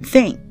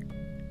think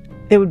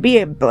there would be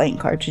a blank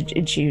cartridge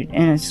issued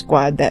in a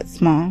squad that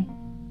small,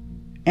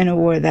 in a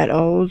war that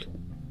old.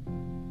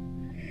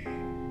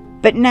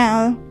 But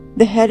now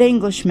the head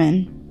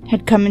Englishman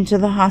had come into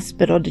the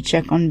hospital to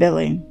check on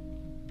Billy.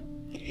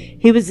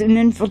 He was an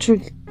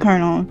infantry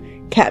colonel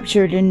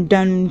captured in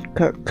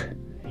Dunkirk.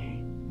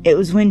 It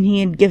was when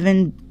he had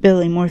given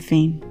Billy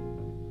morphine.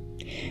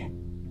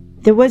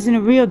 There wasn't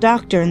a real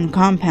doctor in the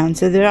compound,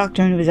 so the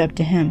doctor was up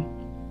to him.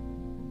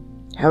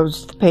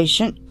 "How's the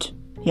patient?"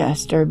 he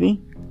asked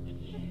Derby.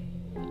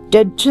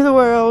 "Dead to the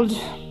world.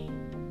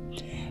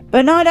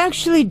 But not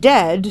actually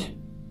dead.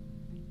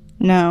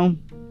 No.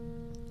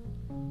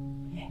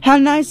 How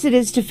nice it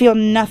is to feel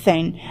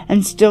nothing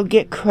and still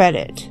get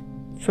credit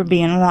for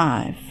being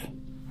alive."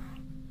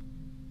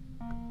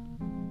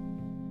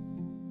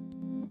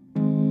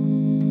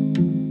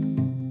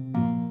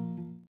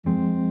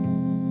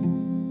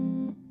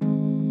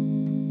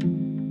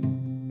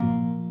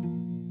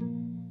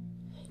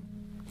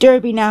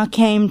 Derby now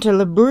came to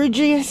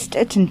lugubrious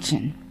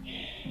attention.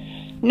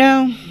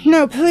 No,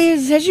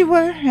 please, as you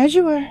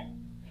were.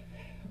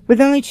 With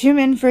only 2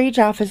 men for each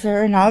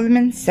officer and all the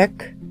men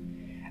sick,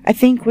 I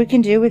think we can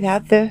do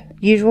without the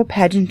usual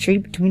pageantry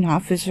between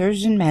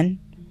officers and men.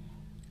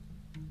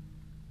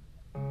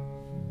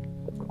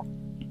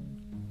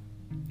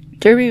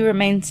 Derby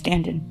remained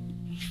standing.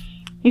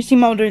 "You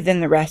seem older than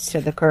the rest,"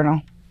 said the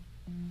colonel.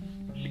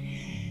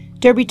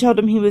 Derby told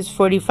him he was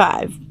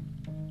 45,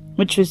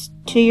 which was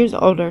 2 years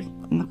older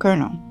than the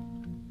colonel.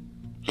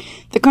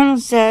 The colonel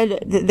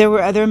said that there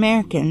were other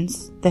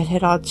Americans that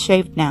had all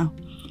shaved now,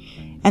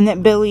 and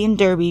that Billy and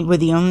Derby were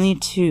the only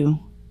 2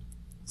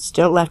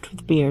 still left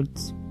with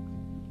beards.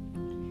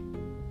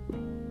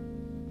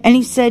 And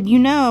he said,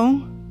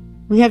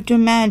 we have to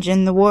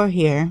imagine the war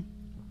here.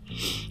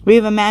 We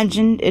have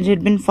imagined it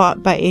had been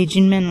fought by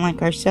aging men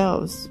like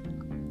ourselves.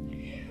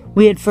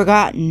 We had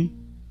forgotten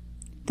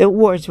that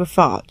wars were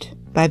fought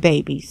by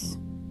babies.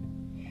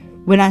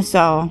 When I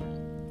saw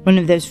one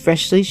of those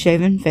freshly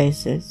shaven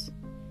faces.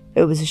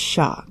 It was a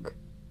shock.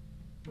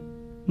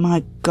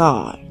 My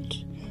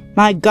God,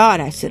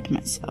 I said to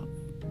myself.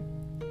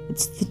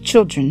 It's the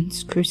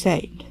Children's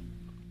Crusade.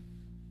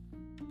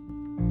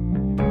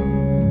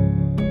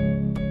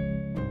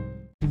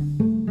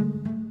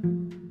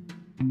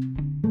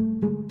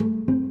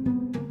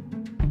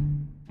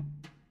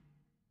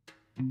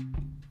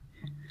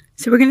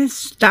 So we're going to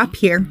stop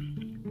here.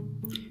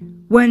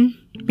 One,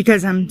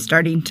 because I'm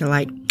starting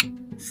to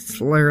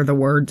slur the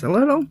words a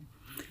little.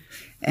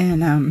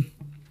 And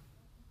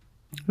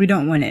we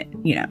don't want it,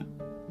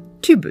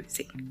 too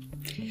boozy.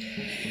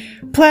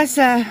 Plus,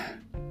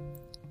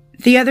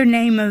 the other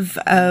name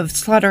of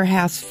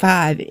Slaughterhouse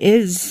 5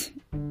 is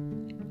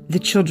the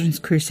Children's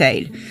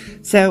Crusade.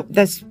 So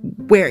that's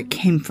where it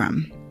came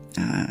from.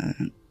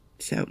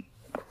 So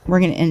we're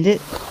going to end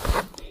it.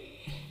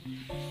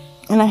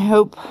 And I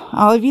hope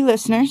all of you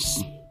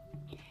listeners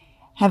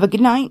have a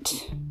good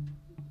night,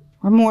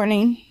 or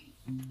morning,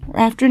 or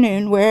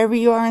afternoon, wherever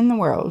you are in the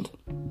world.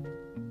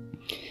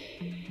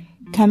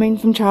 Coming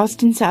from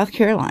Charleston, South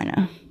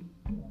Carolina.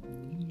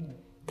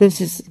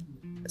 This is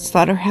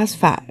Slaughterhouse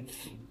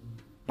 5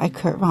 by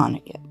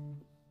Vonnegut.